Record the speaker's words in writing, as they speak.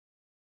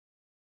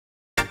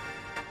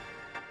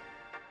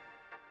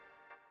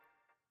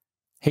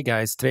Hey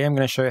guys, today I'm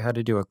going to show you how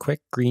to do a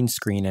quick green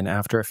screen in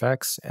After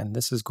Effects, and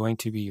this is going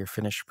to be your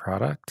finished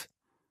product.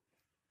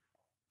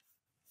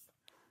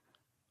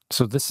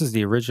 So this is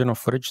the original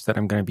footage that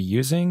I'm going to be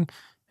using.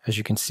 As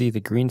you can see,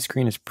 the green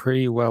screen is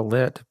pretty well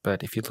lit,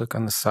 but if you look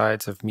on the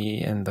sides of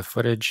me in the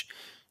footage,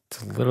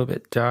 it's a little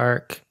bit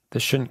dark.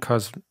 This shouldn't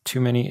cause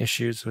too many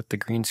issues with the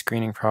green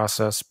screening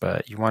process,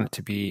 but you want it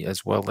to be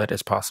as well lit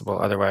as possible.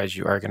 Otherwise,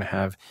 you are going to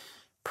have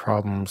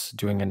problems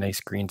doing a nice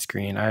green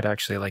screen. I'd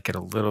actually like it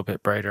a little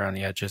bit brighter on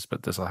the edges,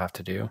 but this will have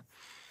to do.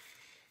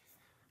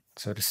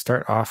 So to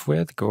start off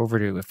with, go over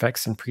to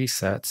Effects and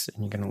Presets,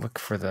 and you're going to look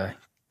for the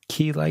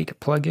Keylight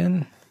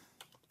plugin.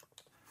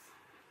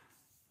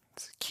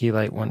 It's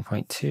Keylight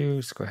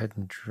 1.2, so go ahead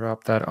and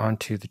drop that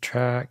onto the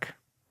track.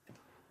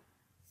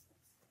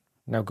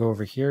 Now go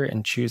over here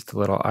and choose the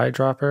little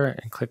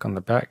eyedropper and click on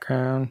the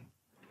background.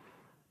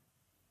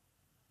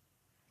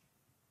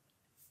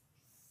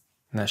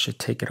 And that should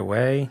take it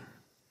away.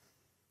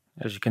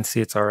 As you can see,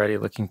 it's already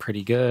looking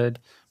pretty good,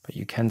 but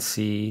you can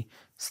see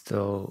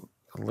still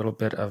a little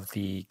bit of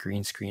the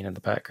green screen in the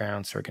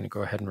background, so we're going to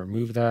go ahead and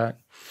remove that.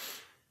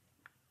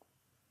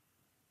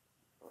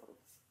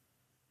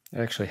 It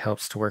actually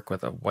helps to work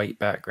with a white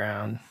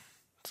background,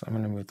 so I'm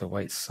going to move the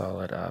white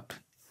solid up.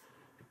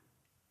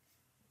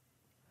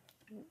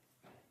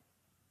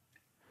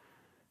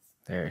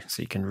 There,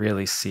 so you can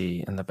really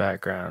see in the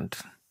background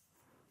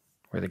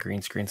where the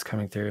green screen's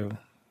coming through.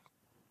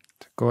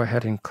 So go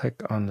ahead and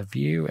click on the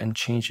view and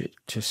change it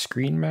to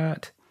screen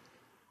matte.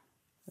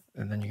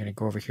 And then you're going to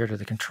go over here to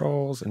the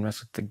controls and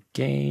mess with the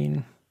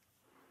gain.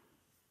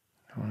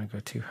 I don't want to go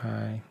too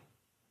high.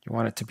 You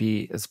want it to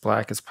be as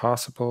black as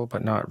possible,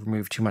 but not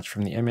remove too much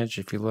from the image.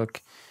 If you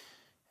look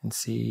and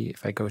see,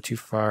 if I go too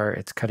far,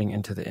 it's cutting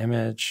into the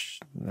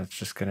image. That's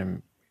just going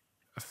to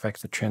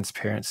affect the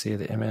transparency of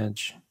the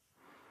image.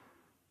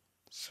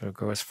 So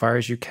go as far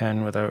as you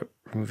can without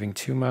removing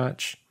too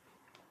much.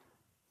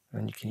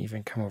 Then you can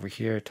even come over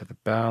here to the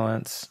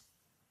balance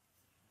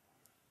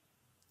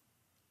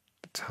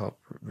to help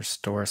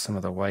restore some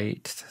of the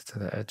white to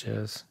the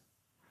edges.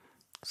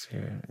 So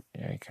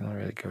yeah, you can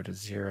really go to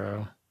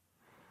 0.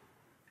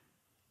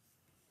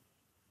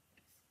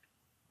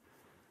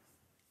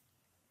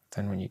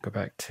 Then when you go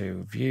back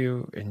to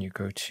view and you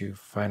go to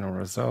final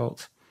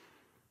result,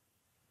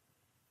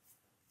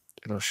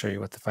 it'll show you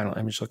what the final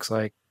image looks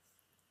like.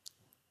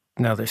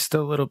 Now there's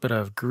still a little bit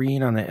of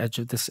green on the edge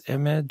of this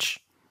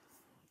image,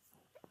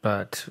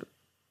 but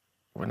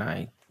when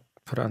I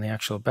put on the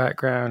actual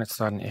background, it's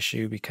not an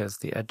issue because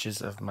the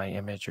edges of my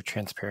image are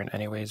transparent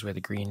anyways where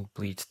the green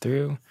bleeds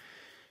through.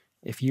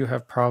 If you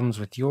have problems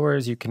with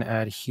yours, you can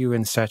add hue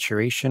and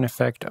saturation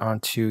effect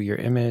onto your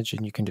image,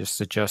 and you can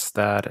just adjust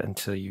that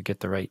until you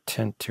get the right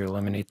tint to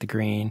eliminate the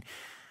green.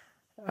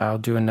 I'll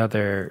do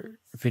another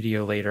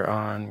video later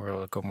on where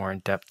we'll go more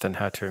in depth on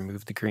how to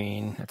remove the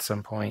green at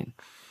some point.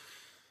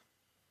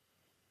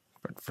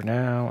 But for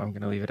now, I'm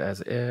going to leave it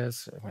as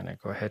is. I'm going to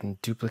go ahead and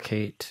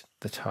duplicate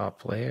the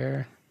top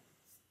layer.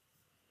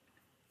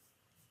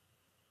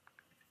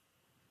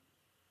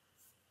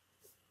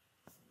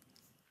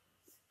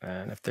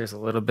 And if there's a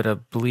little bit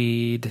of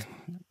bleed, it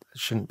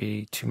shouldn't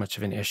be too much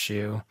of an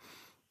issue.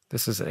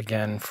 This is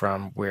again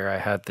from where I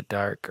had the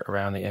dark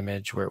around the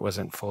image where it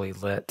wasn't fully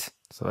lit.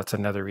 So that's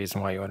another reason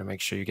why you want to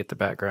make sure you get the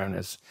background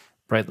as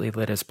brightly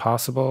lit as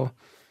possible.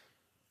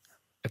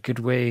 A good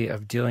way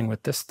of dealing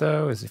with this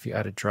though is if you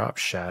add a drop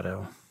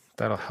shadow.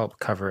 That'll help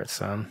cover it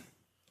some.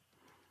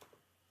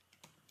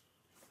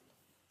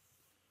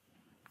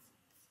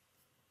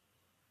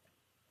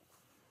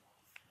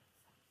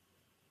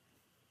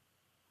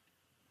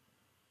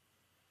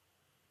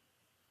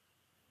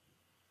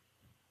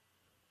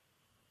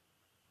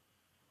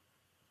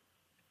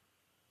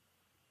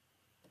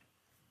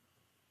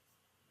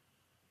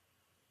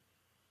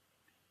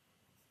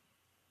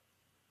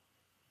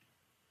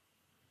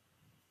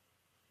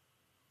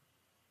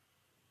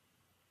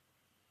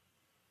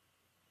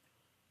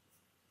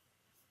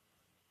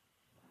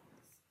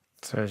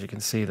 So as you can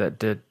see, that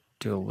did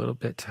do a little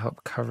bit to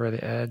help cover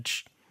the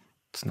edge.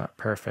 It's not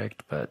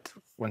perfect, but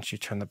once you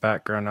turn the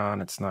background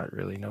on, it's not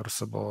really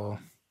noticeable,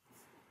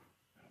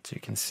 as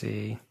you can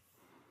see.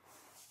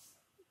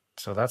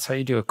 So that's how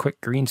you do a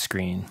quick green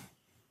screen.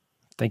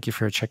 Thank you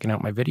for checking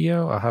out my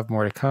video. I'll have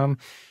more to come.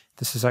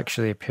 This is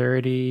actually a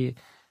parody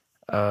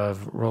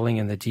of Rolling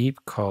in the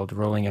Deep called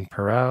Rolling in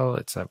Perel.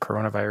 It's a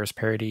coronavirus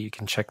parody. You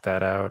can check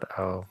that out.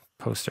 I'll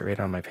post it right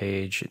on my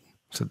page.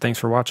 So thanks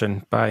for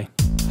watching. Bye.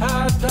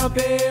 Heart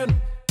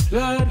thumping,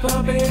 blood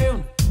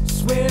pumping,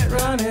 sweat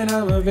running.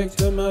 I'm a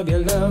victim of your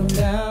love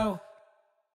now.